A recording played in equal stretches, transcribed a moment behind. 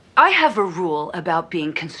I have a rule about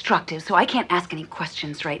being constructive, so I can't ask any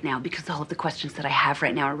questions right now because all of the questions that I have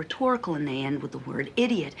right now are rhetorical and they end with the word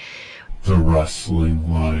idiot. The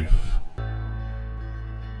Wrestling Life.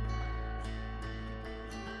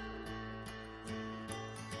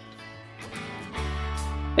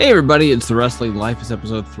 Hey everybody, it's The Wrestling Life. It's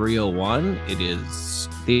episode 301. It is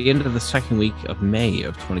the end of the second week of May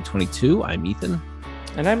of 2022. I'm Ethan.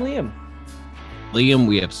 And I'm Liam. Liam,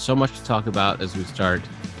 we have so much to talk about as we start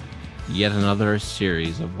yet another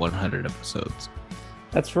series of 100 episodes.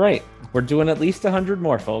 That's right. We're doing at least 100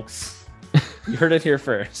 more, folks. You heard it here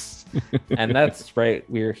first. And that's right.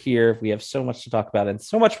 We're here. We have so much to talk about and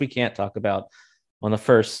so much we can't talk about on the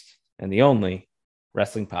first and the only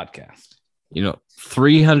wrestling podcast.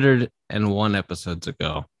 301 episodes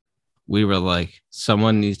ago, we were like,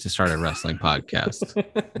 someone needs to start a wrestling podcast.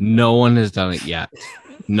 No one has done it yet.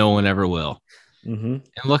 No one ever will. Mm-hmm.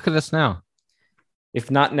 And look at us now. If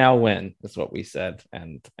not now, when? That's what we said.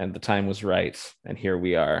 And the time was right. And here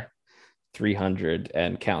we are, 300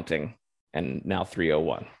 and counting. And now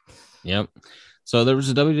 301. Yep. So there was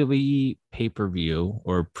a WWE pay-per-view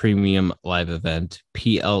or premium live event,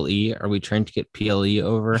 PLE. Are we trying to get PLE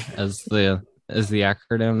over as the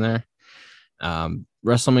acronym there?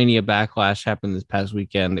 WrestleMania Backlash happened this past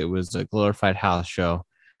weekend. It was a glorified house show,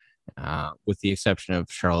 with the exception of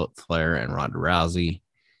Charlotte Flair and Ronda Rousey.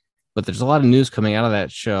 But there's a lot of news coming out of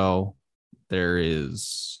that show. There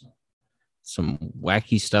is some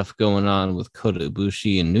wacky stuff going on with Kota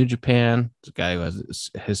Ibushi in New Japan. It's a guy who has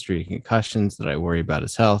a history of concussions that I worry about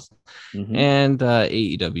his health. Mm-hmm. And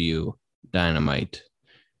AEW, Dynamite,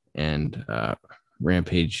 and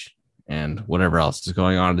Rampage, and whatever else is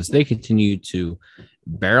going on as they continue to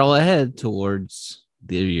barrel ahead towards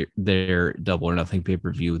their Double or Nothing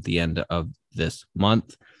pay-per-view at the end of this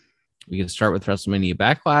month. We can start with WrestleMania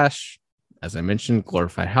Backlash. As I mentioned,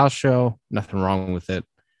 glorified house show. Nothing wrong with it.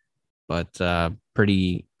 But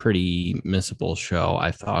pretty missable show,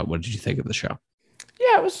 I thought. What did you think of the show?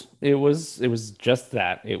 Yeah, it was just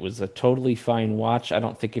that. It was a totally fine watch. I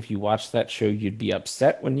don't think if you watched that show, you'd be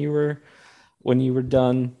upset when you were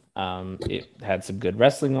done. It had some good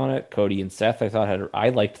wrestling on it. Cody and Seth, I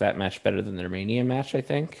liked that match better than their Mania match, I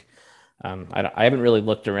think. I haven't really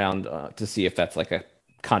looked around to see if that's like a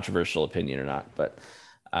controversial opinion or not, but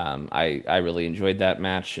I really enjoyed that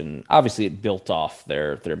match, and obviously it built off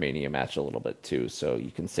their Mania match a little bit too. So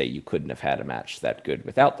you can say you couldn't have had a match that good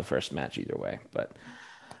without the first match either way. But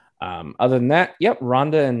other than that, yep,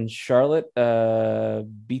 Ronda and Charlotte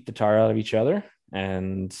beat the tar out of each other,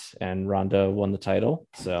 and Ronda won the title.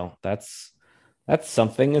 So that's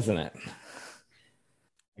something, isn't it?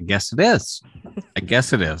 I guess it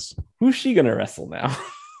is. Who's she gonna wrestle now?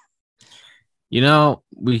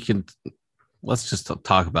 Let's just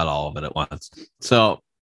talk about all of it at once. So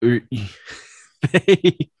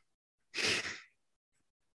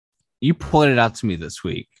you pointed out to me this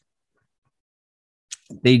week,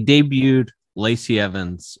 they re-debuted Lacey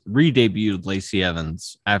Evans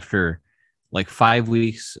after like 5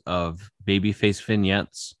 weeks of babyface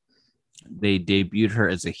vignettes. They debuted her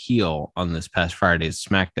as a heel on this past Friday's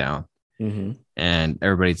SmackDown. Mm-hmm. And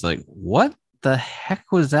everybody's like, what the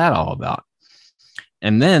heck was that all about?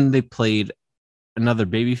 And then they played another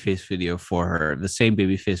babyface video for her, the same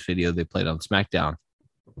babyface video they played on SmackDown.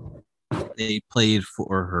 They played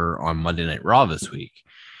for her on Monday Night Raw this week.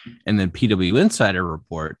 And then PW Insider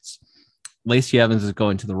reports Lacey Evans is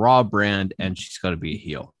going to the Raw brand and she's going to be a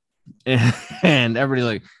heel. And everybody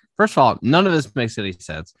like, first of all, none of this makes any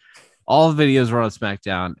sense. All the videos were on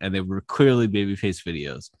SmackDown and they were clearly babyface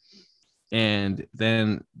videos. And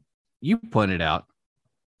then you pointed out,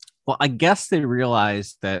 well, I guess they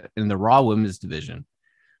realized that in the Raw Women's division,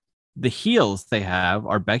 the heels they have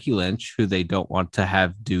are Becky Lynch, who they don't want to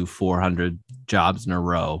have do 400 jobs in a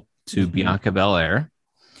row to Bianca Belair,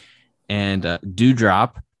 and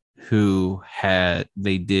Doudrop, who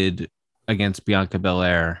they did against Bianca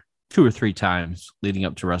Belair 2 or 3 times leading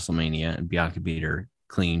up to WrestleMania, and Bianca beat her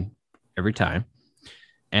clean every time.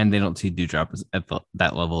 And they don't see Doudrop at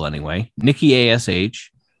that level anyway. Nikki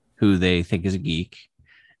ASH, who they think is a geek,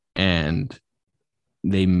 and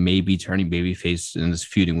they may be turning babyface and is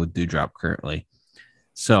feuding with Doudrop currently.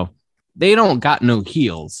 So they don't got no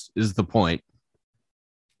heels, is the point,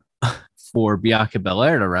 for Bianca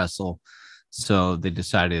Belair to wrestle. So they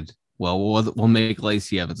decided, well, we'll make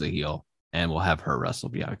Lacey Evans a heel and we'll have her wrestle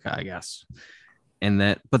Bianca, I guess.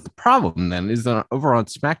 But the problem then is that over on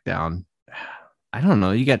SmackDown, I don't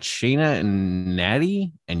know, you got Shayna and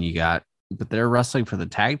Natty, but they're wrestling for the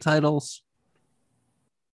tag titles.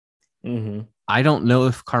 Mm-hmm. I don't know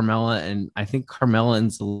if I think Carmella and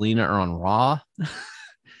Zelina are on Raw.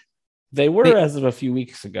 They were as of a few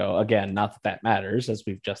weeks ago. Again, not that that matters, as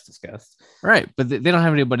we've just discussed. Right, but they don't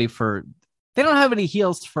have anybody for. They don't have any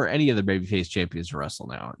heels for any of the babyface champions to wrestle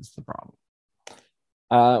now. Is the problem?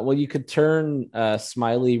 Well, you could turn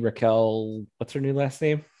Smiley Raquel. What's her new last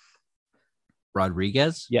name?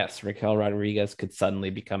 Rodriguez. Yes, Raquel Rodriguez could suddenly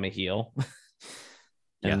become a heel,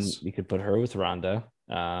 and Yes. you could put her with Ronda.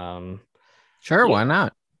 Sure, Yeah. why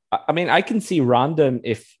not? I mean, I can see Ronda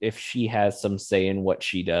if she has some say in what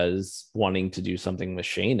she does, wanting to do something with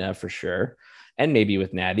Shayna for sure, and maybe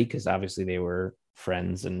with Natty because obviously they were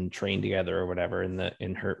friends and trained together or whatever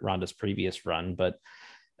in her Ronda's previous run. But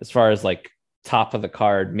as far as like top of the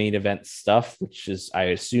card main event stuff, which is I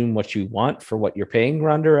assume what you want for what you're paying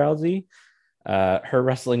Ronda Rousey, her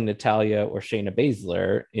wrestling Natalya or Shayna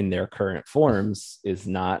Baszler in their current forms is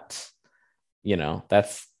not,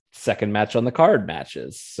 that's second match on the card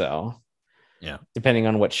matches. So Yeah. depending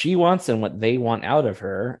on what she wants and what they want out of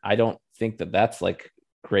her, I don't think that that's like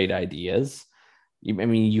great ideas.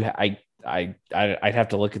 I'd have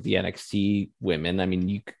to look at the NXT women. I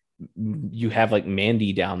mean, you have like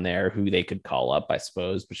Mandy down there who they could call up, I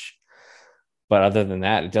suppose, but other than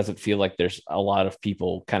that, it doesn't feel like there's a lot of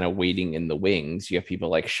people kind of waiting in the wings. You have people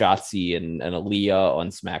like Shotzi and Aaliyah on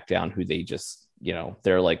SmackDown who they just,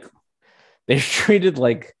 they're treated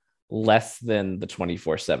like less than the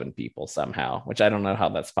 24/7 people somehow, which I don't know how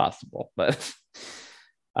that's possible, but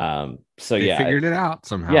They figured it out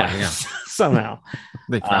somehow. Yeah. Somehow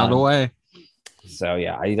they found a way. So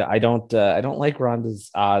yeah, I don't like Ronda's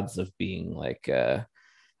odds of being like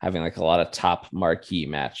having like a lot of top marquee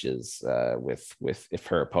matches with if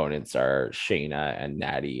her opponents are Shayna and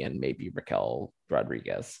Natty and maybe Raquel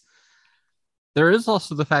Rodriguez. There is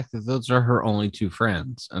also the fact that those are her only two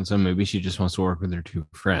friends, and so maybe she just wants to work with her two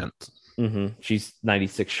friends. Mm-hmm. She's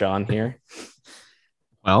 96 Sean here.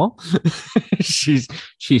 Well,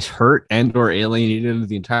 she's hurt and or alienated into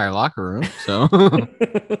the entire locker room, so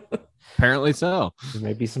apparently so. There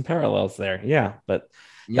may be some parallels there, yeah. But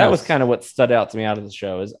Yes. that was kind of what stood out to me out of the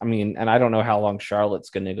show. Is and I don't know how long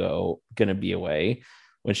Charlotte's gonna be away.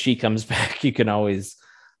 When she comes back, you can always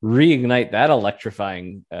reignite that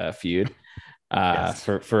electrifying feud. Yes.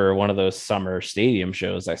 For one of those summer stadium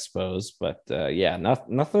shows, I suppose. But yeah,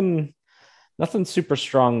 nothing super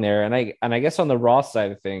strong there. And I guess on the Raw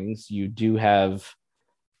side of things, you do have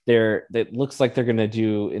there. It looks like they're going to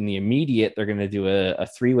do in the immediate. They're going to do a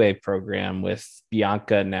 3-way program with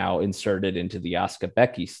Bianca now inserted into the Asuka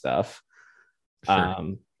Becky stuff.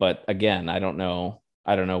 Sure. But again, I don't know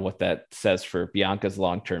what that says for Bianca's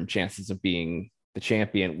long-term chances of being the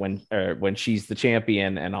champion when she's the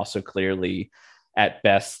champion, and also clearly at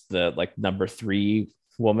best the like number 3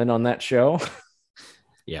 woman on that show.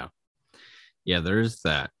 Yeah, there is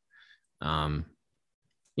that.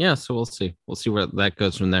 Yeah, so we'll see where that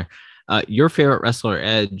goes from there. Your favorite wrestler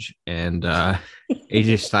Edge and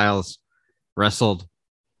AJ Styles wrestled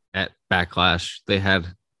at Backlash. They had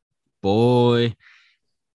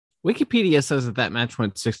Wikipedia says that match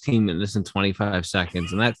went 16 minutes and 25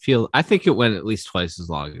 seconds, and I think it went at least twice as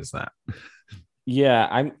long as that.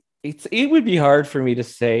 Yeah, it would be hard for me to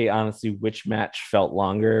say honestly which match felt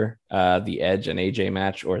longer, the Edge and AJ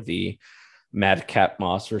match or the Madcap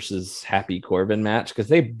Moss versus Happy Corbin match, because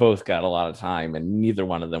they both got a lot of time and neither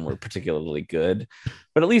one of them were particularly good.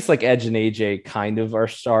 But at least like Edge and AJ kind of are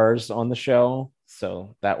stars on the show,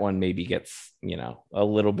 so that one maybe gets a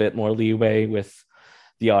little bit more leeway with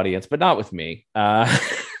the audience, but not with me. No,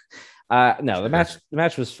 the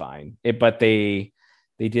match was fine. But they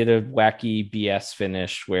did a wacky BS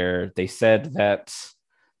finish where they said that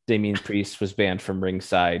Damian Priest was banned from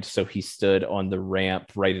ringside, so he stood on the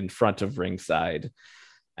ramp right in front of ringside,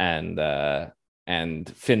 and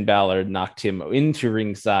Finn Balor knocked him into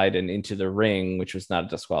ringside and into the ring, which was not a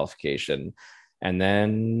disqualification. And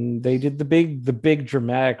then they did the big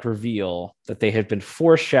dramatic reveal that they had been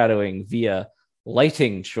foreshadowing via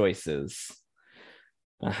lighting choices.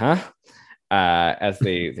 As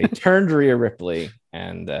they turned Rhea Ripley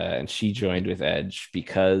and she joined with Edge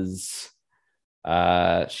because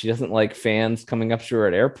she doesn't like fans coming up to her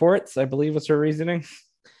at airports, I believe was her reasoning.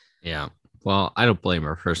 Yeah. Well, I don't blame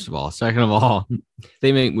her, first of all. Second of all,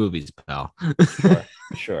 they make movies, pal.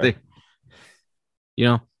 Sure.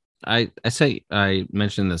 I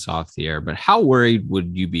mentioned this off the air, but how worried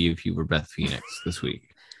would you be if you were Beth Phoenix this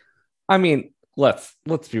week? I mean, let's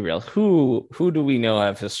be real. Who do we know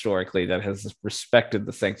of historically that has respected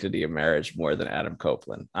the sanctity of marriage more than Adam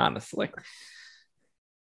Copeland? Honestly,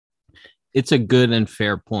 it's a good and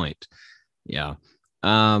fair point. Yeah.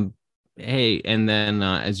 Hey, and then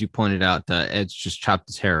as you pointed out, Edge just chopped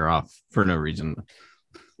his hair off for no reason.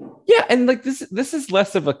 Yeah, and like this is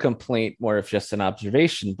less of a complaint, more of just an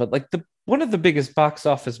observation. But like the one of the biggest box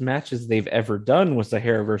office matches they've ever done was the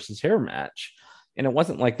hair versus hair match. And it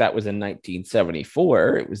wasn't like that was in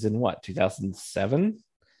 1974. It was in what, 2007?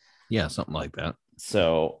 Yeah, something like that.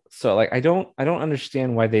 So like I don't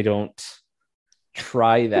understand why they don't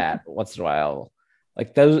try that once in a while.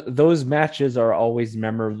 Like those matches are always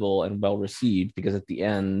memorable and well received because at the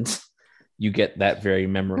end you get that very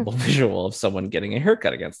memorable visual of someone getting a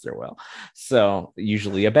haircut against their will. So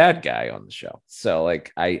usually a bad guy on the show. So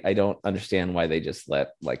like I don't understand why they just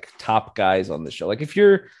let like top guys on the show. Like if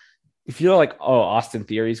you're like, oh, Austin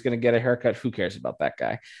Theory's gonna get a haircut, who cares about that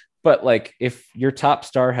guy? But like if your top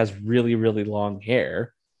star has really, really long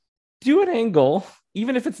hair, do an angle,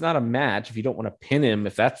 even if it's not a match, if you don't want to pin him,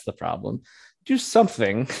 if that's the problem, do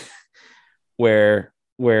something where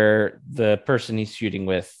the person he's shooting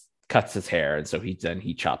with cuts his hair and so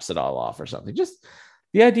he chops it all off or something. Just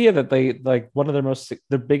the idea that they like one of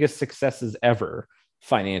their biggest successes ever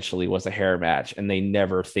financially was a hair match, and they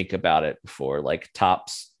never think about it before like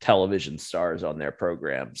tops television stars on their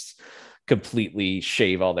programs completely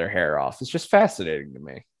shave all their hair off. It's just fascinating to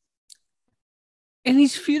me. And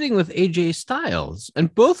he's feuding with AJ Styles,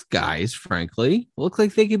 and both guys, frankly, look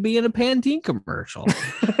like they could be in a Pantene commercial.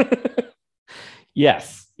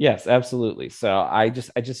 Yes, absolutely. So I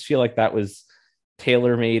just feel like that was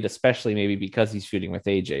tailor made, especially maybe because he's feuding with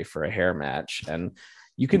AJ for a hair match, and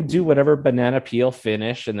you can do whatever banana peel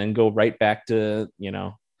finish and then go right back to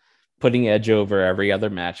putting Edge over every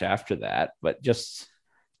other match after that. But just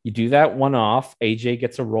you do that one off, AJ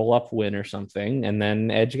gets a roll up win or something, and then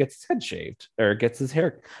Edge gets his head shaved or gets his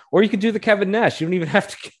hair. Or you could do the Kevin Nash. You don't even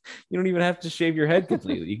have to shave your head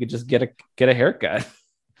completely. You could just get a haircut.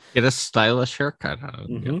 Get a stylish haircut.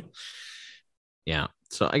 Mm-hmm. Yeah.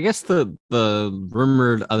 So I guess the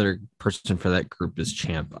rumored other person for that group is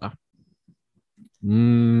Ciampa.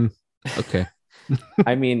 Okay.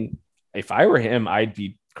 I mean, if I were him, I'd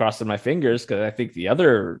be crossing my fingers because I think the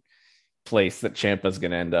other place that Ciampa's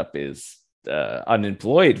going to end up is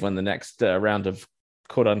unemployed when the next round of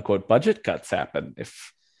quote unquote budget cuts happen.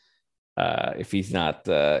 If he's not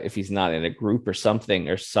in a group or something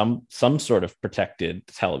or some sort of protected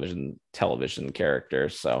television character.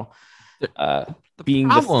 So being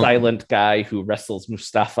the silent guy who wrestles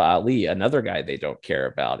Mustafa Ali, another guy they don't care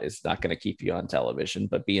about, is not going to keep you on television,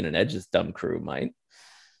 but being an Edge's dumb crew might.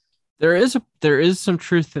 There is some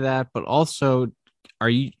truth to that, but also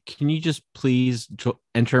can you just please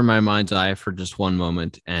enter my mind's eye for just one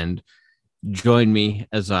moment and join me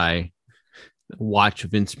as I watch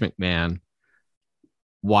Vince McMahon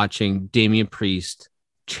watching Damian Priest,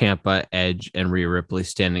 Ciampa, Edge, and Rhea Ripley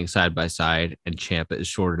standing side by side, and Ciampa is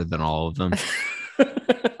shorter than all of them.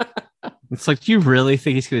 It's like, do you really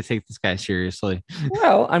think he's going to take this guy seriously?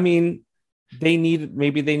 Well, I mean,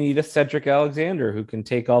 maybe they need a Cedric Alexander who can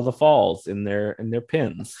take all the falls in their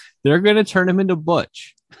pins. They're going to turn him into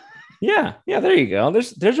Butch. Yeah, there you go.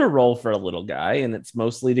 There's a role for a little guy, and it's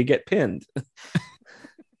mostly to get pinned.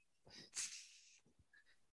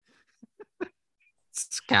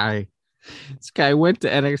 This guy went to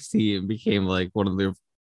NXT and became like one of the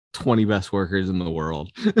 20 best workers in the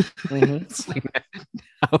world. Mm-hmm. It's like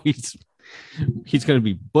now he's going to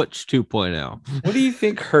be Butch 2.0. What do you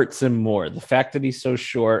think hurts him more, the fact that he's so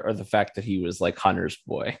short or the fact that he was like Hunter's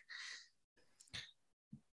boy?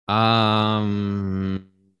 I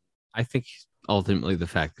think ultimately the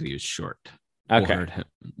fact that he was short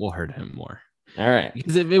will hurt him more. All right.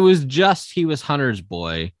 Because if it was just he was Hunter's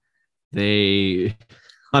boy,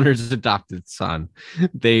 Hunter's adopted son,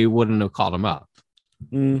 they wouldn't have called him up.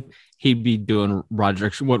 He'd be doing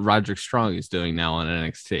what Roderick Strong is doing now on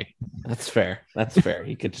NXT. That's fair.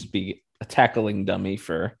 He could just be a tackling dummy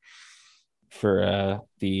for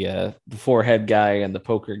the forehead guy and the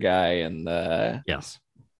poker guy and the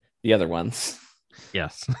other ones.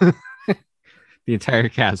 Yes. The entire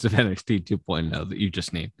cast of NXT 2.0 that you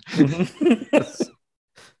just named.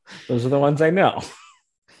 Those are the ones I know.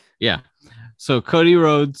 Yeah. So Cody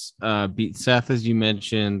Rhodes beat Seth, as you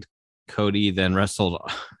mentioned. Cody then wrestled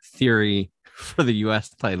Theory for the US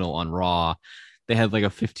title on Raw. They had like a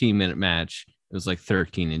 15-minute match. It was like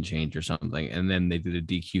 13 and change or something. And then they did a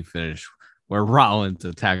DQ finish where Rollins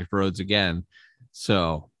attacked Rhodes again.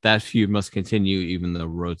 So that feud must continue, even though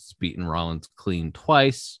Rhodes has beaten Rollins clean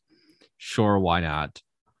twice. Sure, why not?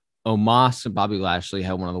 Omos and Bobby Lashley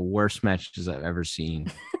had one of the worst matches I've ever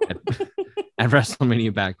seen at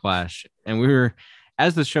WrestleMania Backlash. And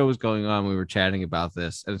as the show was going on, we were chatting about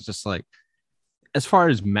this. And it's just like, as far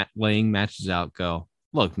as laying matches out go,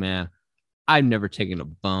 look, man, I've never taken a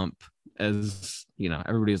bump. As you know,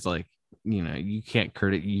 everybody's like, you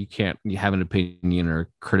have an opinion or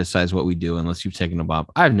criticize what we do unless you've taken a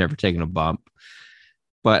bump. I've never taken a bump,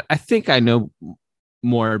 but I think I know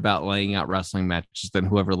more about laying out wrestling matches than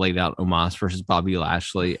whoever laid out Omos versus Bobby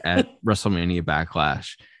Lashley at WrestleMania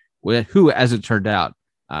Backlash, who, as it turned out,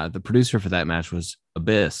 the producer for that match was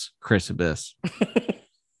Chris Abyss.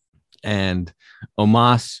 And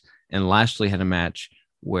Omos and Lashley had a match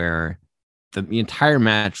where the entire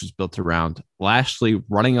match was built around Lashley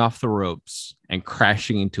running off the ropes and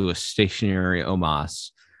crashing into a stationary Omos.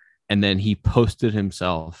 And then he posted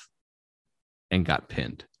himself and got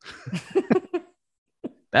pinned.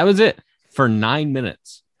 That was it for 9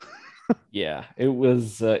 minutes. Yeah, it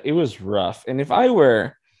was rough. And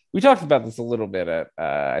we talked about this a little bit at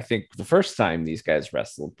I think the first time these guys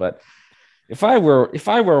wrestled, but if I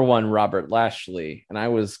were one Robert Lashley and I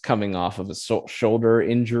was coming off of a shoulder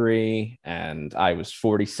injury and I was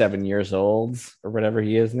 47 years old or whatever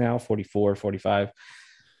he is now, 44, 45,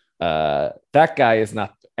 that guy is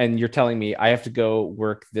not, and you're telling me I have to go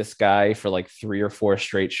work this guy for like 3 or 4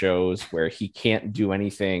 straight shows where he can't do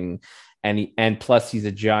anything. And plus he's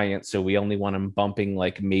a giant. So we only want him bumping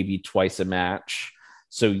like maybe twice a match.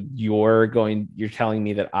 So you're telling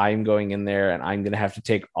me that I'm going in there and I'm going to have to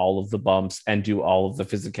take all of the bumps and do all of the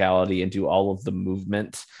physicality and do all of the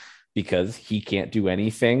movement because he can't do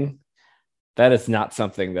anything. That is not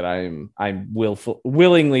something that I'm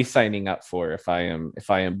willingly signing up for if I am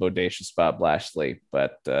Bodacious Bob Lashley.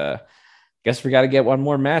 But guess we got to get one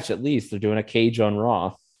more match at least. They're doing a cage on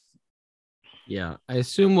Raw. Yeah, I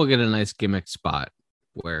assume we'll get a nice gimmick spot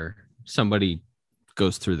where somebody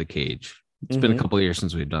goes through the cage. It's been a couple of years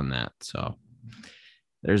since we've done that, so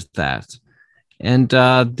there's that. And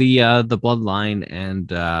the Bloodline and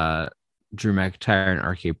Drew McIntyre and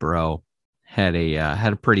RK Bro had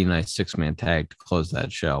a pretty nice 6-man tag to close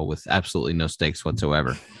that show with absolutely no stakes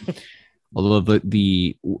whatsoever. Although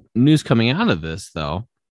the news coming out of this though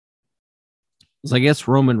is I guess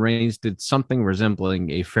Roman Reigns did something resembling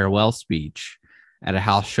a farewell speech at a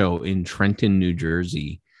house show in Trenton, New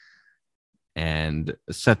Jersey, and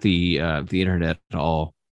set the internet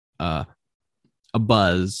all a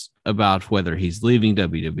buzz about whether he's leaving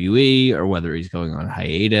WWE or whether he's going on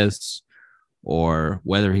hiatus or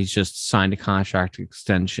whether he's just signed a contract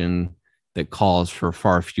extension that calls for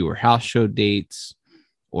far fewer house show dates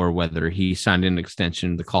or whether he signed an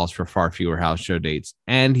extension that calls for far fewer house show dates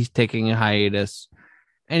and he's taking a hiatus.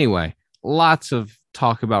 Anyway, lots of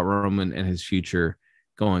talk about Roman and his future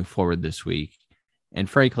going forward this week. And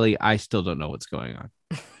frankly, I still don't know what's going on.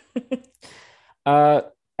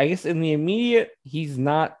 I guess in the immediate, he's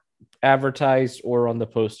not advertised or on the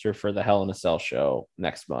poster for the Hell in a Cell show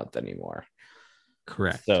next month anymore.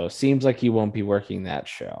 Correct. So seems like he won't be working that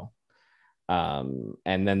show. And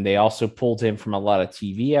then they also pulled him from a lot of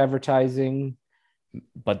TV advertising,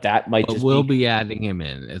 but that might just we'll be adding him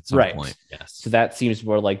in at some point. Yes. So that seems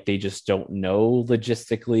more like they just don't know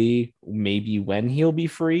logistically maybe when he'll be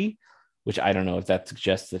free, which I don't know if that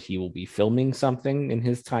suggests that he will be filming something in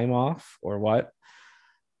his time off or what,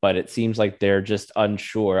 but it seems like they're just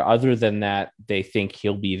unsure. Other than that, they think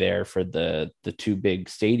he'll be there for the 2 big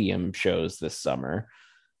stadium shows this summer.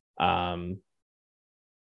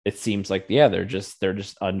 It seems like, yeah, they're just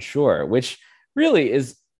unsure, which really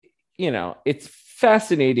is, it's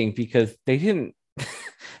fascinating because they didn't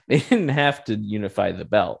have to unify the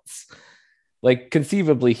belts. Like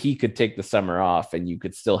conceivably he could take the summer off and you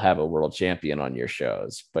could still have a world champion on your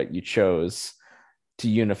shows, but you chose to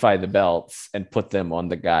unify the belts and put them on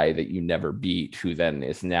the guy that you never beat, who then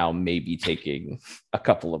is now maybe taking a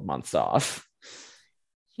couple of months off.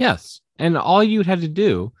 Yes. And all you had to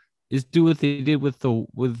do is do what they did with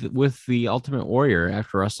the Ultimate Warrior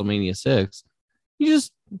after WrestleMania 6. You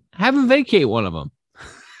just have him vacate one of them.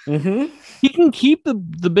 Mm-hmm. He can keep the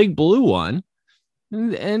big blue one.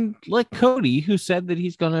 And let Cody, who said that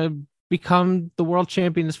he's going to become the world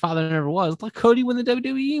champion his father never was, let Cody win the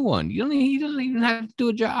WWE one. He doesn't even have to do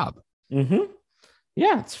a job. Mm-hmm.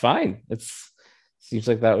 Yeah, it's fine. Seems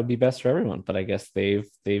like that would be best for everyone. But I guess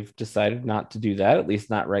they've decided not to do that, at least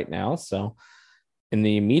not right now. So in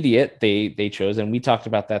the immediate, they chose, and we talked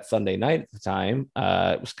about that Sunday night at the time.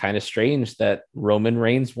 It was kind of strange that Roman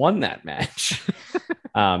Reigns won that match.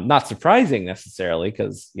 Not surprising necessarily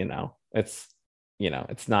because,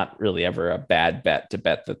 it's not really ever a bad bet to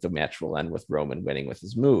bet that the match will end with Roman winning with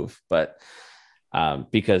his move. But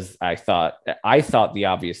because I thought the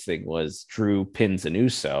obvious thing was Drew pins an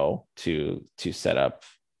Uso to set up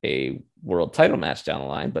a world title match down the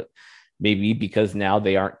line. But maybe because now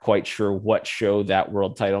they aren't quite sure what show that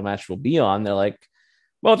world title match will be on, they're like,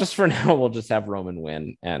 well, just for now, we'll just have Roman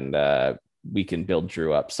win. And we can build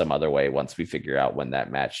Drew up some other way once we figure out when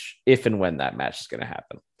that match, if and when that match is going to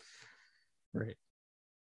happen. Right.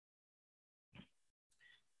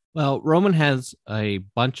 Well, Roman has a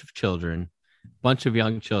bunch of children, bunch of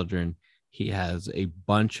young children. He has a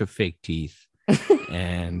bunch of fake teeth,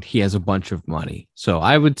 and he has a bunch of money. So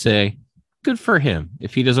I would say good for him.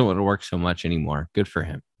 If he doesn't want to work so much anymore, good for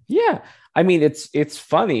him. Yeah. I mean, it's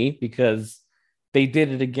funny because they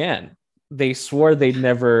did it again. They swore they'd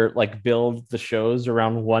never like build the shows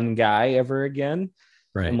around one guy ever again,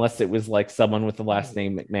 Right. unless it was like someone with the last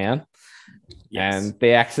name McMahon. Yes. And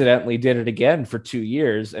they accidentally did it again for 2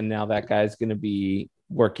 years. And now that guy's going to be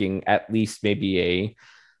working at least maybe a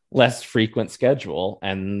less frequent schedule.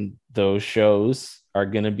 And those shows are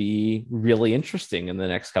going to be really interesting in the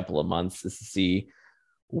next couple of months, is to see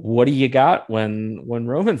what do you got when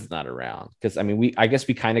Roman's not around. Because I mean, I guess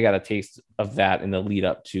we kind of got a taste of that in the lead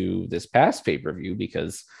up to this past pay-per-view,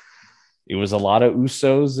 because it was a lot of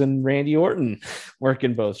Usos and Randy Orton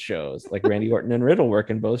working both shows, like Randy Orton and Riddle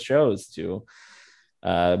working both shows to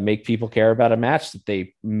make people care about a match that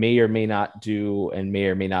they may or may not do and may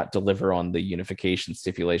or may not deliver on the unification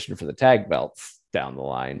stipulation for the tag belts down the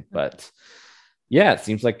line. But yeah, it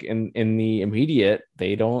seems like in the immediate,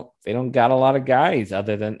 they don't got a lot of guys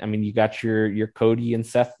other than, I mean, you got your Cody and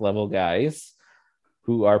Seth level guys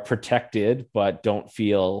who are protected, but don't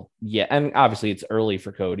feel yet. And obviously it's early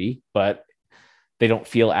for Cody, but they don't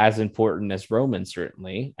feel as important as Roman,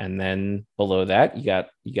 certainly. And then below that,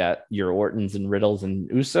 you got your Ortons and Riddles and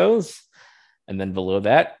Usos. And then below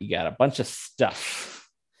that, you got a bunch of stuff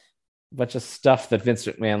that Vince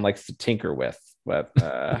McMahon likes to tinker with, but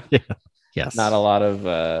yeah. Yes. Not a lot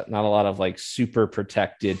of like super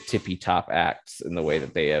protected tippy top acts in the way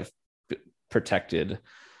that they have protected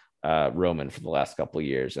Roman for the last couple of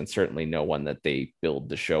years, and certainly no one that they build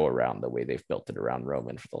the show around the way they've built it around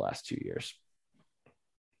Roman for the last 2 years.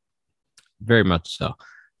 Very much so.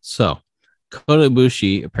 So Kota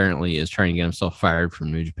Ibushi apparently is trying to get himself fired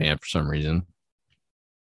from New Japan for some reason.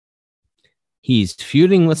 He's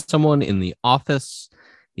feuding with someone in the office.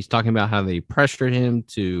 He's talking about how they pressured him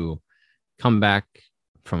to come back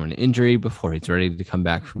from an injury before he's ready to come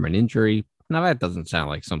back from an injury. Now, that doesn't sound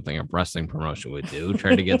like something a wrestling promotion would do,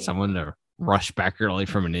 try to get someone to rush back early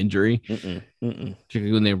from an injury,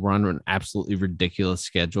 particularly when they run an absolutely ridiculous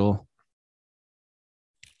schedule.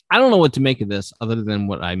 I don't know what to make of this other than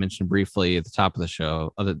what I mentioned briefly at the top of the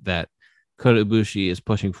show, other that Kota Ibushi is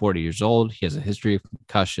pushing 40 years old. He has a history of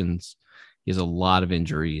concussions. He has a lot of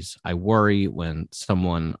injuries. I worry when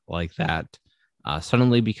someone like that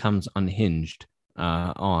suddenly becomes unhinged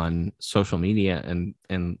on social media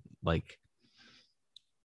and like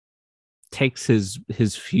takes his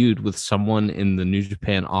feud with someone in the New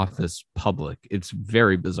Japan office public. It's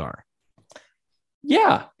very bizarre.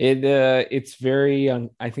 Yeah, it's very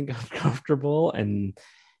I think uncomfortable and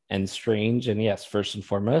strange. And yes, first and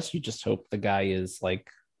foremost, you just hope the guy is like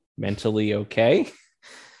mentally okay.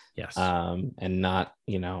 Yes. And not,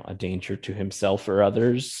 a danger to himself or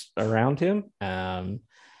others around him. And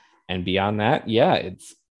beyond that, yeah,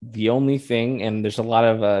 it's the only thing. And there's a lot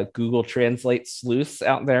of Google Translate sleuths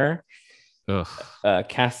out there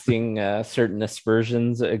casting certain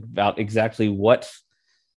aspersions about exactly what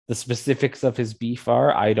the specifics of his beef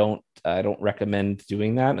are. I don't recommend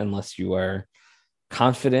doing that unless you are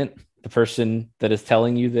confident the person that is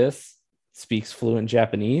telling you this speaks fluent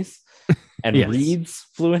Japanese and reads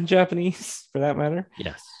fluent Japanese, for that matter.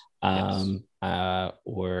 Yes.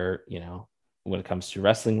 Or, when it comes to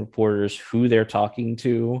wrestling reporters, who they're talking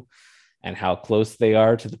to and how close they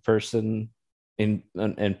are to the person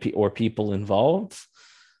or people involved.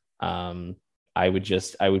 I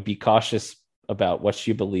would be cautious about what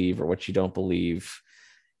you believe or what you don't believe.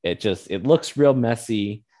 It looks real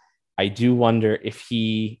messy. I do wonder if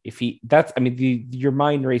your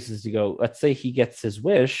mind races to go, let's say he gets his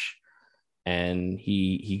wish and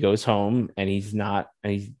he goes home and he's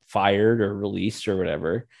fired or released or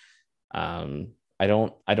whatever. I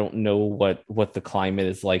don't know what the climate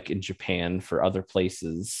is like in Japan for other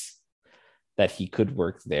places that he could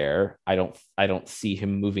work there. I don't see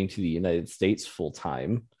him moving to the United States full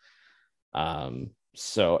time.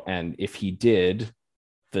 So, and if he did,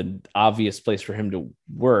 the obvious place for him to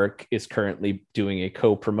work is currently doing a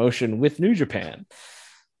co-promotion with New Japan.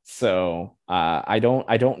 So I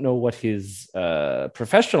don't know what his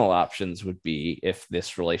professional options would be if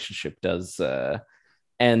this relationship does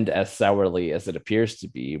end as sourly as it appears to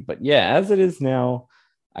be. But yeah, as it is now,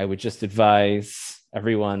 I would just advise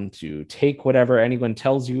everyone to take whatever anyone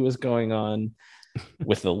tells you is going on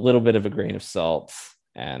with a little bit of a grain of salt,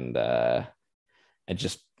 and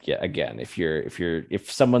just yeah, again,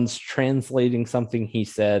 if someone's translating something he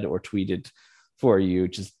said or tweeted for you,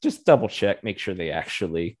 just double check, make sure they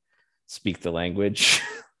actually speak the language.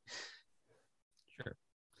 Sure.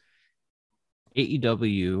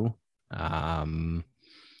 AEW.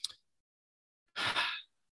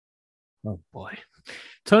 Oh boy.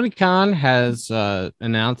 Tony Khan has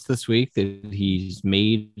announced this week that he's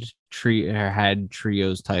had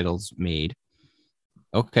trios titles made.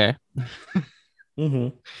 Okay. Mm-hmm.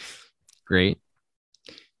 Great.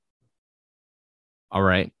 All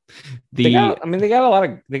right. They got a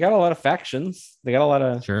lot of factions. They got a lot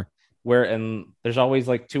of Sure. and there's always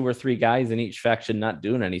like 2 or 3 guys in each faction not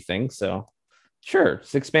doing anything. So sure,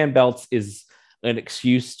 6-man belts is an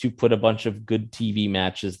excuse to put a bunch of good TV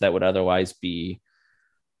matches that would otherwise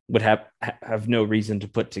would have no reason to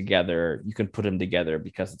put together. You can put them together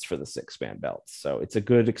because it's for the 6-man belts. So it's a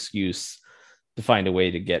good excuse to find a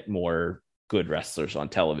way to get more good wrestlers on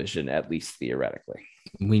television, at least theoretically.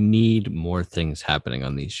 We need more things happening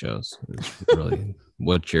on these shows. It's really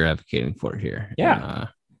what you're advocating for here. Yeah.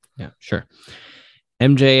 Yeah, sure.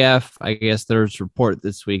 MJF, I guess there's a report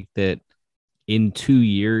this week that in 2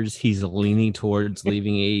 years, he's leaning towards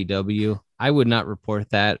leaving AEW. I would not report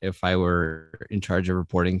that if I were in charge of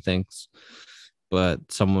reporting things,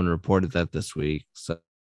 but someone reported that this week. So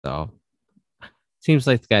seems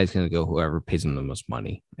like the guy's going to go whoever pays him the most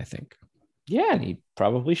money, I think. Yeah, and he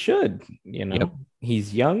probably should. Yep.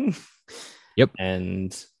 He's young. Yep.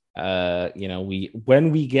 And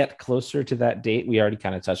when we get closer to that date, we already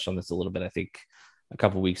kind of touched on this a little bit, I think a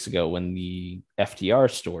couple of weeks ago when the FTR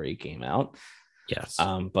story came out. Yes.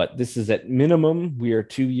 But this is at minimum, we are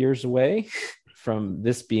 2 years away from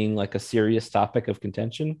this being like a serious topic of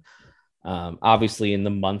contention. Obviously in the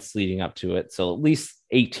months leading up to it. So at least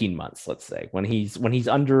 18 months, let's say, when he's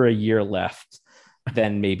under a year left,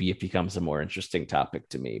 then maybe it becomes a more interesting topic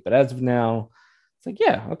to me. But as of now, it's like,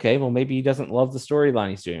 yeah, okay, well, maybe he doesn't love the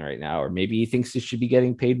storyline he's doing right now, or maybe he thinks he should be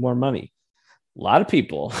getting paid more money. A lot of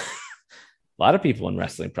people in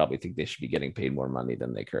wrestling probably think they should be getting paid more money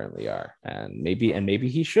than they currently are. And maybe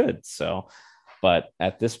he should. So, but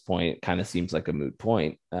at this point, it kind of seems like a moot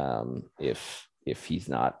point. If he's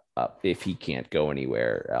not up, if he can't go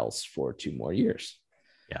anywhere else for 2 more years.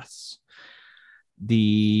 Yes.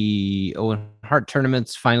 The Owen Hart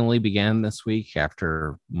tournaments finally began this week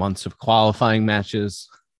after months of qualifying matches.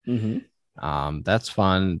 Mm-hmm. That's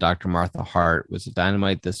fun. Dr. Martha Hart was at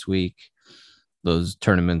Dynamite this week. Those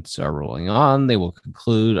tournaments are rolling on. They will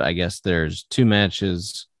conclude. I guess there's 2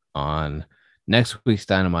 matches on next week's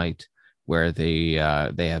Dynamite where they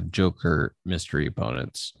have Joker mystery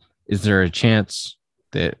opponents. Is there a chance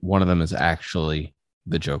that one of them is actually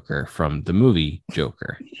the Joker from the movie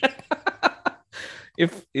Joker?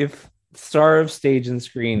 If star of stage and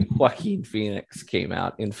screen Joaquin Phoenix came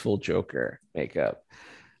out in full Joker makeup,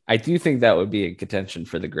 I do think that would be in contention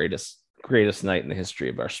for the greatest night in the history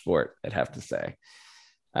of our sport, I'd have to say.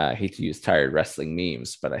 I hate to use tired wrestling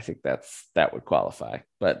memes, but I think that would qualify.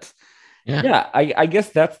 But yeah, I guess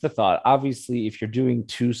that's the thought. Obviously, if you're doing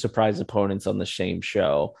 2 surprise opponents on the same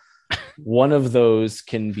show, one of those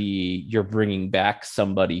can be you're bringing back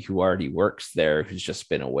somebody who already works there who's just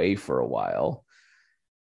been away for a while.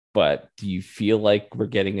 But do you feel like we're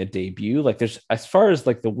getting a debut? Like there's, as far as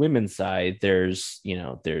like the women's side, there's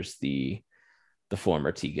the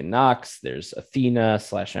former Tegan Knox, there's Athena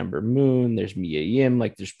 / Ember Moon, there's Mia Yim.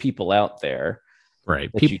 Like there's people out there.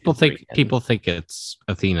 Right. People think it's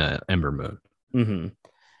Athena Ember Moon. Mm-hmm.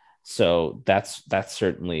 So that's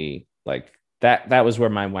certainly like that was where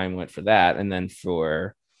my mind went for that. And then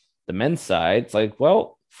for the men's side, it's like,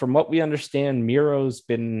 well, from what we understand, Miro's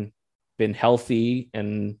been healthy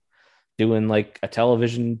and doing like a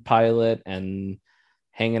television pilot and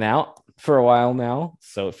hanging out for a while now.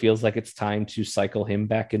 So it feels like it's time to cycle him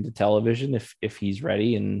back into television if he's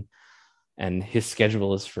ready and his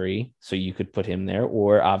schedule is free. So you could put him there,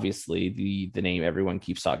 or obviously the name everyone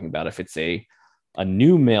keeps talking about, if it's a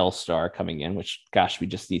new male star coming in, which gosh, we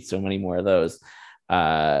just need so many more of those.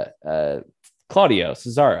 Claudio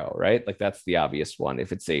Cesaro, right? Like that's the obvious one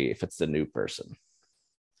if it's the new person.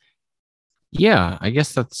 Yeah, I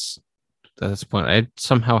guess that's the point. I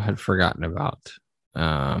somehow had forgotten about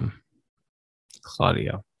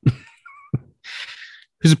Claudio,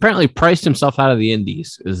 who's apparently priced himself out of the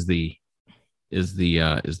Indies. Is the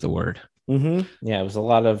word? Mm-hmm. Yeah, it was a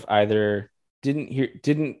lot of either didn't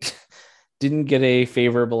get a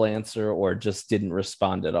favorable answer or just didn't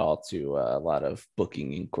respond at all to a lot of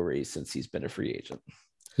booking inquiries since he's been a free agent.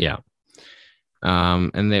 Yeah.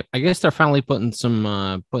 And I guess they're finally putting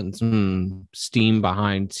some steam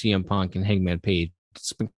behind CM Punk and Hangman Page.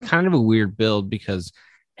 It's been kind of a weird build because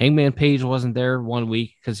Hangman Page wasn't there 1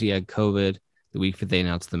 week because he had COVID the week that they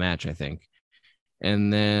announced the match, I think.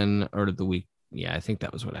 And then, or the week, yeah, I think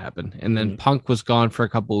that was what happened. And then Punk was gone for a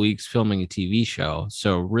couple of weeks filming a TV show.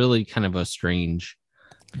 So really kind of a strange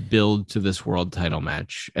build to this world title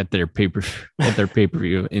match at their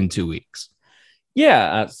pay-per-view in 2 weeks.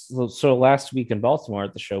 Yeah. So last week in Baltimore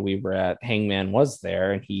at the show we were at, Hangman was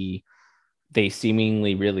there, and they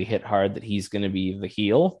seemingly really hit hard that he's going to be the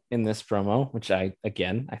heel in this promo, which I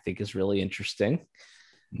think is really interesting.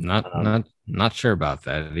 Not sure about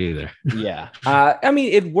that either. Yeah. I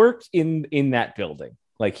mean, it worked in that building.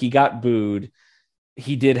 Like, he got booed.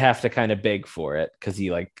 He did have to kind of beg for it because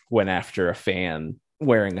he like went after a fan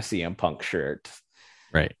wearing a CM Punk shirt.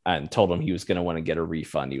 Right. And told him he was going to want to get a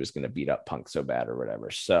refund. He was going to beat up Punk so bad or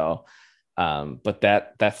whatever. So, but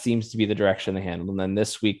that seems to be the direction they handled. And then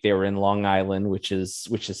this week they were in Long Island, which is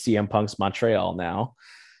CM Punk's Montreal now.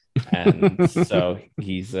 And so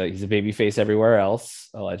he's a babyface everywhere else,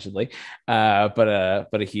 allegedly, but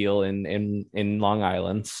a heel in Long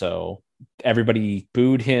Island. So everybody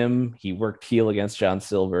booed him. He worked heel against John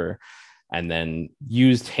Silver, and then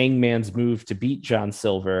used Hangman's move to beat John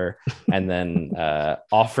Silver, and then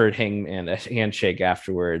offered Hangman a handshake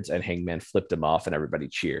afterwards, and Hangman flipped him off, and everybody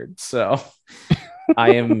cheered. So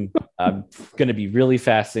I'm going to be really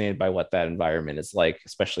fascinated by what that environment is like,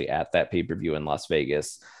 especially at that pay-per-view in Las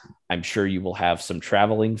Vegas. I'm sure you will have some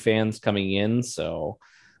traveling fans coming in, so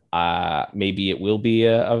maybe it will be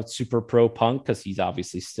a super pro Punk, because he's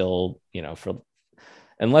obviously still, for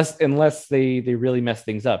unless they really mess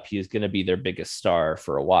things up, he is going to be their biggest star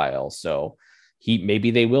for a while. So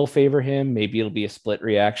maybe they will favor him, maybe it'll be a split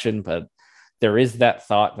reaction, but there is that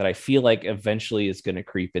thought that I feel like eventually is going to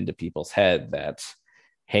creep into people's head that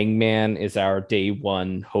Hangman is our day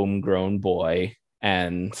one homegrown boy,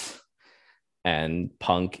 and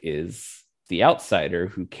Punk is the outsider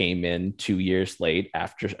who came in 2 years late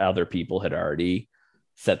after other people had already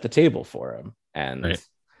set the table for him. And right.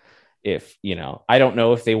 If, I don't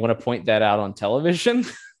know if they want to point that out on television,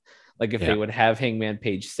 like if they would have Hangman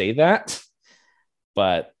Page say that,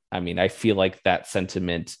 but I mean, I feel like that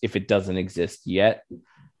sentiment, if it doesn't exist yet,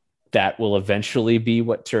 that will eventually be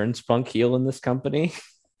what turns Punk heel in this company.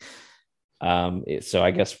 So I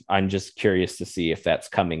guess I'm just curious to see if that's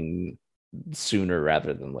coming sooner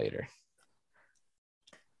rather than later.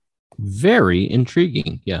 Very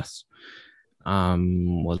intriguing. Yes.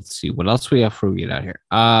 Let's see what else we have before we get out here.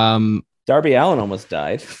 Darby Allin almost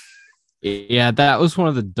died. Yeah, that was one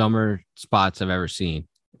of the dumber spots I've ever seen.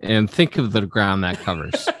 And think of the ground that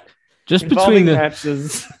covers. Just between the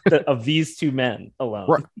matches of these two men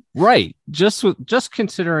alone. Right. Just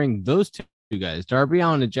considering those two guys, Darby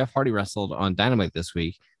Allin and Jeff Hardy wrestled on Dynamite this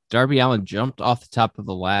week. Darby Allin jumped off the top of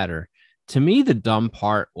the ladder. To me, the dumb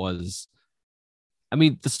part was,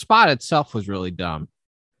 the spot itself was really dumb.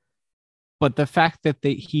 But the fact that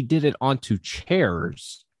he did it onto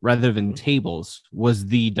chairs rather than tables was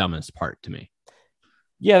the dumbest part to me.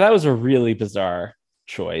 Yeah, that was a really bizarre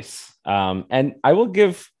choice. And I will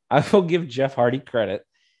give Jeff Hardy credit.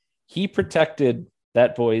 He protected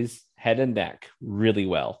that boy's head and neck really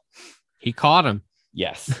well. He caught him.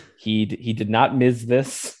 Yes, he did not miss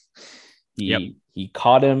this. He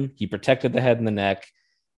caught him. He protected the head and the neck.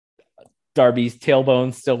 Darby's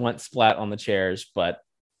tailbone still went splat on the chairs, but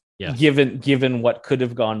given what could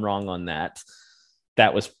have gone wrong on that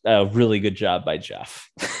was a really good job by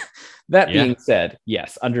Jeff. That being said,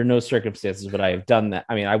 yes, under no circumstances would I have done that.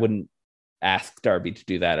 I mean, I wouldn't ask Darby to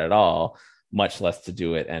do that at all, much less to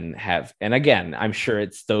do it and again, I'm sure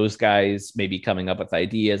it's those guys maybe coming up with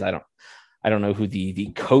ideas. I don't know who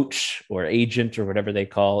the coach or agent or whatever they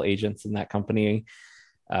call agents in that company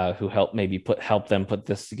who help them put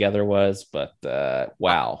this together was, but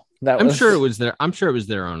wow. I'm sure it was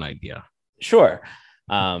their own idea. Sure.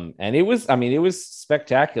 And it was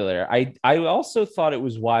spectacular. I also thought it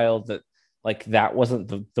was wild that that wasn't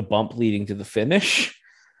the bump leading to the finish.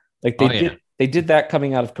 They did that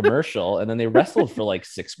coming out of commercial, and then they wrestled for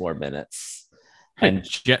 6 more minutes. And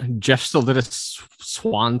Jeff still did a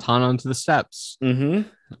swanton onto the steps. Mm-hmm.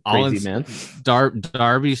 Crazy man.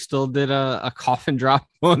 Darby still did a coffin drop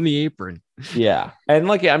on the apron. Yeah, and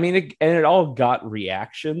it all got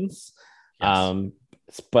reactions. Yes.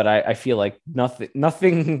 But I feel like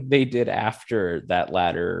nothing they did after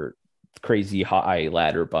that crazy high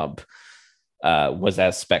ladder bump was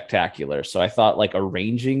as spectacular. So I thought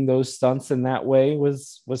arranging those stunts in that way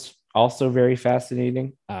was also very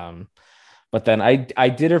fascinating. But then I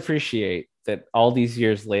did appreciate that all these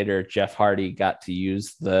years later, Jeff Hardy got to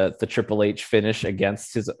use the Triple H finish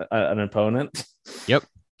against an opponent. Yep.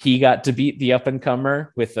 he got to beat the up and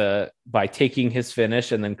comer by taking his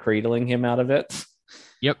finish and then cradling him out of it.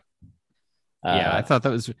 Yep. Yeah, I thought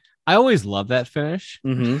that was. I always love that finish,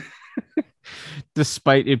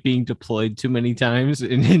 despite it being deployed too many times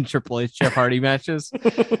in Triple H Jeff Hardy matches.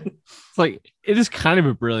 It's like it is kind of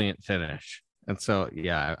a brilliant finish, and so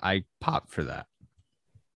yeah, I popped for that.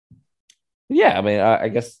 Yeah, I mean, I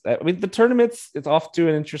guess the tournament's it's off to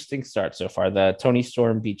an interesting start so far. The Toni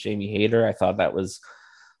Storm beat Jamie Hayter. I thought that was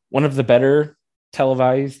one of the better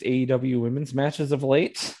televised AEW women's matches of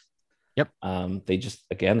late. Yep. They just,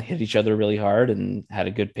 again, hit each other really hard and had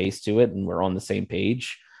a good pace to it, and we're on the same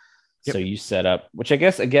page. Yep. So you set up, which I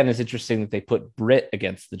guess, again, is interesting that they put Britt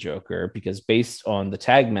against the Joker, because based on the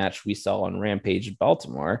tag match we saw on Rampage in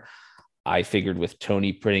Baltimore, I figured with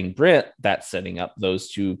Tony putting Britt, that's setting up those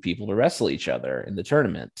two people to wrestle each other in the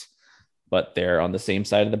tournament. But they're on the same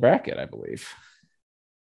side of the bracket, I believe.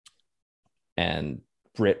 And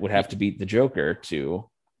Britt would have to beat the Joker to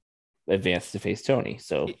advance to face Tony.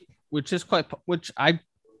 So, which I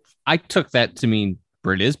took that to mean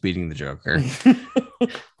Britt is beating the Joker,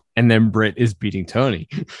 and then Britt is beating Tony.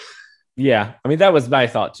 Yeah, I mean that was my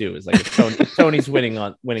thought too. Is like if Tony's winning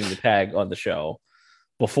the tag on the show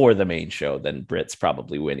before the main show, then Britt's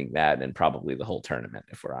probably winning that and probably the whole tournament,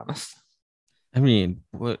 if we're honest. I mean,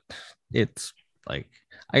 it's like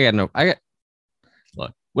look,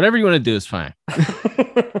 whatever you want to do is fine.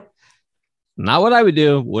 Not what I would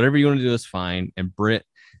do. Whatever you want to do is fine. And Britt's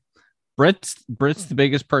the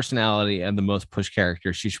biggest personality and the most push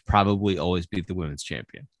character. She should probably always be the women's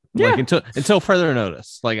champion. Yeah. Like until further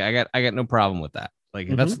notice. Like I got no problem with that. Like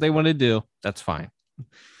if that's what they want to do, that's fine.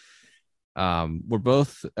 We're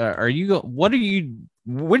both.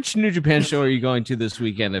 Which New Japan show are you going to this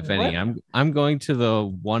weekend, if any? I'm going to the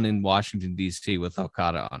one in Washington D.C. with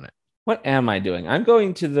Okada on it. What am I doing? I'm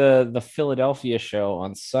going to the Philadelphia show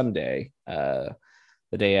on Sunday, the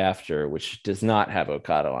day after, which does not have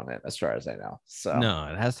Okada on it, as far as I know. So no,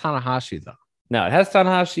 it has Tanahashi though. No, it has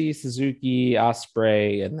Tanahashi, Suzuki,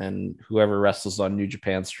 Ospreay, and then whoever wrestles on New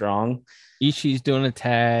Japan Strong. Ishii's doing a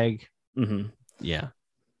tag. Mm-hmm. Yeah.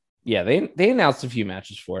 Yeah, they announced a few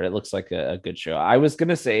matches for it. It looks like a good show. I was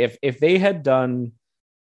gonna say if they had done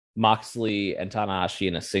Moxley and Tanahashi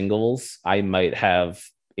in a singles, I might have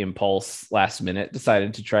impulse last minute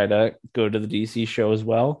decided to try to go to the DC show as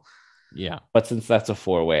well. Yeah, but since that's a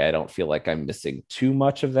 4-way, I don't feel like I'm missing too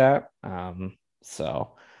much of that. But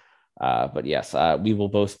yes, we will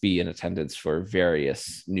both be in attendance for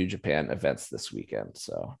various New Japan events this weekend.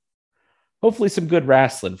 So hopefully some good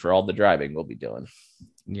wrestling for all the driving we'll be doing.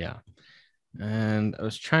 Yeah. And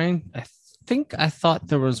I thought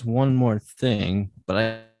there was one more thing,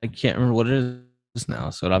 but I can't remember what it is now.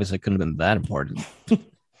 So it obviously couldn't have been that important.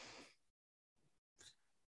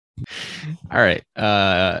 All right.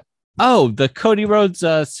 The Cody Rhodes,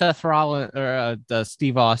 Seth Rollins, or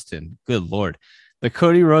Steve Austin. Good Lord. The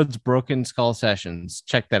Cody Rhodes Broken Skull Sessions.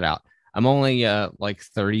 Check that out. I'm only like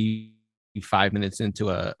 35 minutes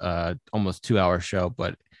into a almost 2-hour show,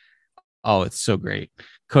 but oh, it's so great.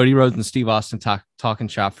 Cody Rhodes and Steve Austin talking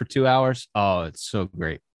shop for 2 hours. Oh, it's so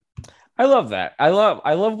great. I love that. I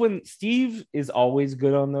love when Steve is always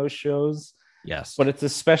good on those shows. Yes. But it's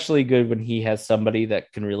especially good when he has somebody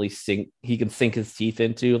that can really sink his teeth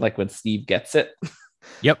into, like when Steve gets it.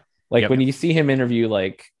 Yep. When you see him interview,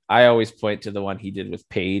 like I always point to the one he did with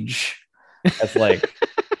Paige as like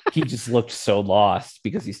he just looked so lost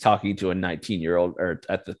because he's talking to a 19-year-old, or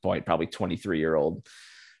at the point probably 23-year-old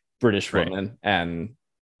British woman, and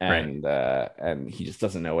he just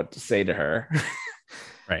doesn't know what to say to her.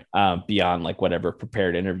 Right. Beyond like whatever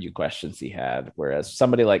prepared interview questions he had. Whereas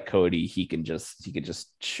somebody like Cody, he could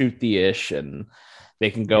just shoot the ish and they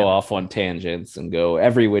can go off on tangents and go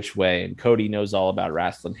every which way. And Cody knows all about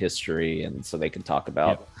wrestling history. And so they can talk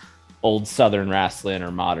about old Southern wrestling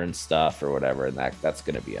or modern stuff or whatever. And that's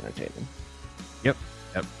going to be entertaining. Yep.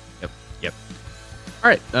 All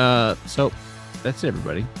right. So that's it,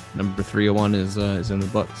 everybody. Number 301 is in the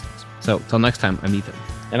books. So till next time, I'm Ethan.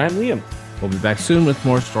 And I'm Liam. We'll be back soon with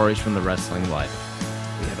more stories from the wrestling life.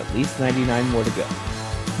 We have at least 99 more to go.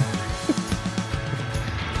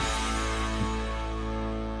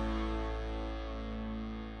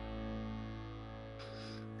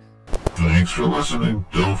 Thanks for listening.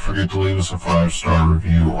 Don't forget to leave us a 5-star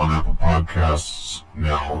review on Apple Podcasts.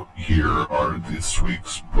 Now, here are this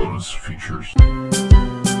week's bonus features.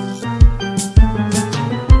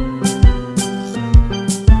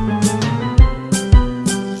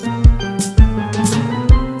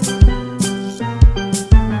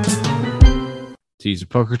 To use a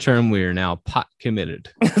poker term, we are now pot committed.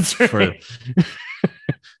 That's right.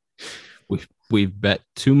 we've bet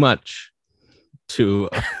too much to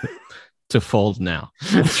fold now.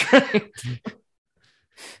 That's right.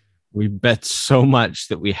 We bet so much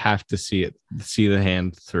that we have to see the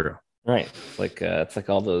hand through. Right. It's like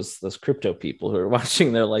all those crypto people who are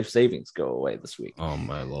watching their life savings go away this week. Oh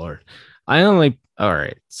my Lord. All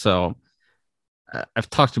right. So I've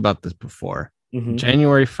talked about this before. Mhm.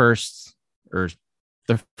 January 1st, or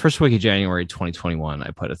the first week of January 2021,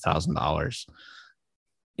 I put $1,000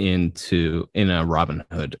 in a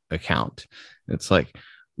Robinhood account. It's like,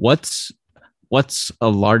 what's a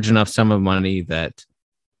large enough sum of money that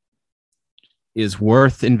is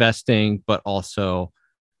worth investing, but also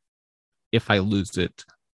if I lose it,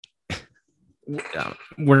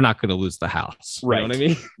 we're not going to lose the house. Right. You know what I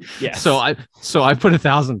mean? Yes. So I put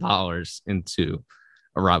 $1,000 into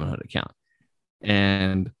a Robinhood account,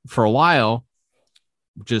 and for a while,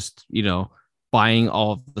 just buying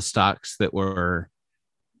all of the stocks that were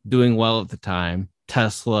doing well at the time: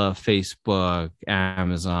 Tesla, Facebook,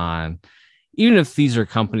 Amazon. Even if these are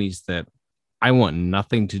companies that I want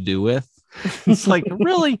nothing to do with, it's like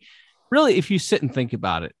really, if you sit and think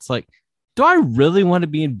about it, it's like, do I really want to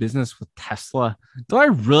be in business with Tesla? Do I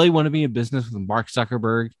really want to be in business with Mark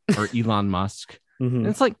Zuckerberg or Elon Musk? Mhm. And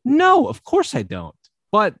it's like, no, of course I don't.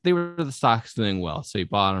 But they were the stocks doing well, so you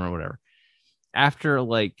bought them or whatever. After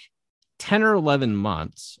like 10 or 11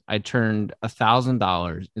 months, I turned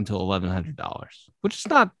 $1,000 into $1,100, which is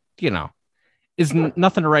not, is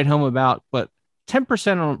nothing to write home about, but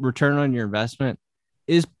 10% return on your investment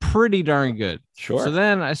is pretty darn good. Sure. So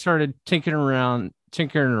then I started tinkering around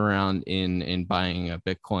in buying a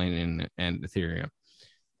Bitcoin and Ethereum.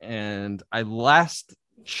 And I last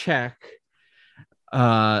check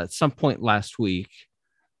at some point last week,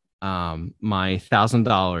 my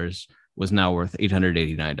 $1,000 was now worth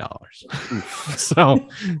 $889. So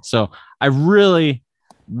I really,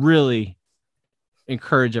 really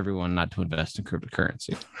encourage everyone not to invest in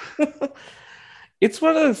cryptocurrency. It's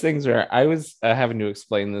one of those things where I was having to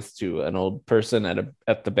explain this to an old person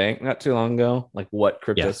at the bank not too long ago, like what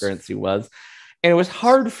cryptocurrency was. And it was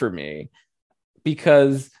hard for me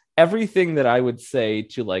because everything that I would say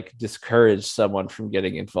to like discourage someone from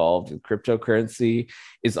getting involved in cryptocurrency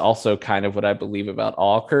is also kind of what I believe about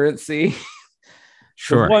all currency.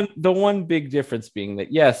 Sure. The one big difference being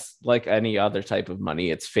that, yes, like any other type of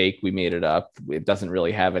money, it's fake. We made it up. It doesn't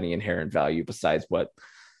really have any inherent value besides what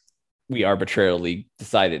we arbitrarily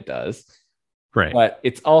decide it does. Right. But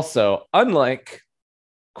it's also, unlike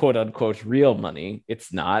quote unquote real money,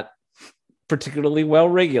 it's not particularly well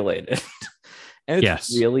regulated. And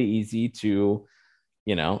it's really easy to,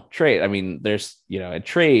 trade. I mean, there's, a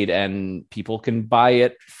trade and people can buy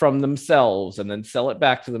it from themselves and then sell it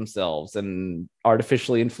back to themselves and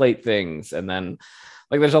artificially inflate things. And then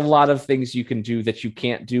there's a lot of things you can do that you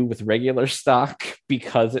can't do with regular stock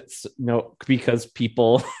because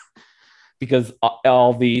because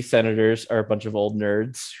all the senators are a bunch of old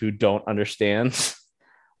nerds who don't understand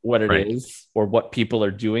what it is or what people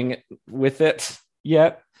are doing with it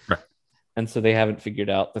yet. Right. And so they haven't figured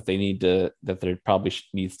out that that there probably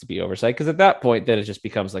needs to be oversight, because at that point, then it just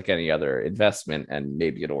becomes like any other investment and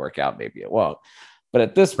maybe it'll work out, maybe it won't. But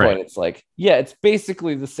at this point, it's like, yeah, it's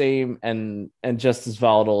basically the same and just as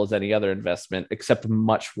volatile as any other investment, except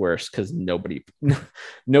much worse because nobody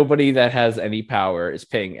that has any power is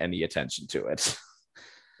paying any attention to it.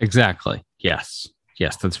 Exactly. Yes,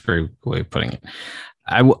 that's a very good way of putting it.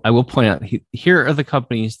 I will point out, here are the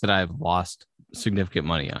companies that I've lost significant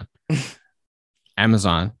money on: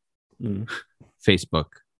 Amazon, Facebook,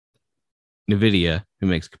 NVIDIA, who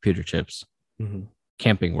makes computer chips,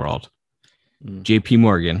 Camping World, JP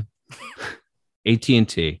Morgan,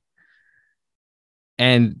 AT&T,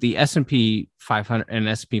 and the S&P 500 and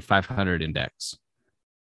S&P 500 index,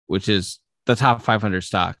 which is the top 500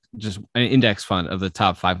 stock, just an index fund of the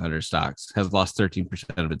top 500 stocks, has lost 13%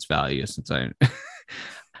 of its value since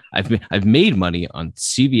I've made money on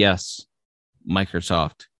CVS,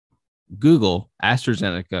 Microsoft, Google,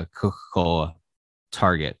 AstraZeneca, Coca-Cola,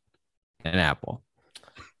 Target, and Apple.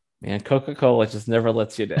 Man, Coca-Cola just never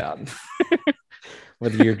lets you down.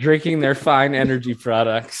 Whether you're drinking their fine energy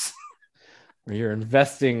products or you're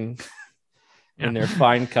investing in their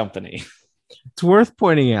fine company. It's worth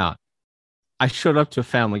pointing out, I showed up to a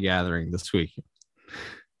family gathering this week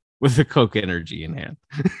with the Coke Energy in hand.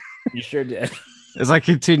 You sure did. As I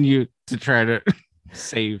continue to try to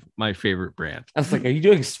save my favorite brand. I was like, are you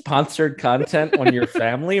doing sponsored content on your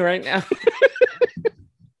family right now?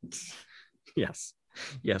 Yes,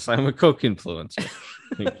 I'm a Coke influencer.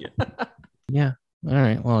 Thank you. Yeah. All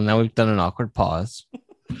right. Well, now we've done an awkward pause.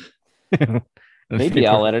 Maybe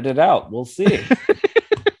I'll edit it out. We'll see.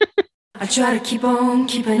 I try to keep on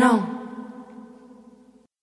keeping on.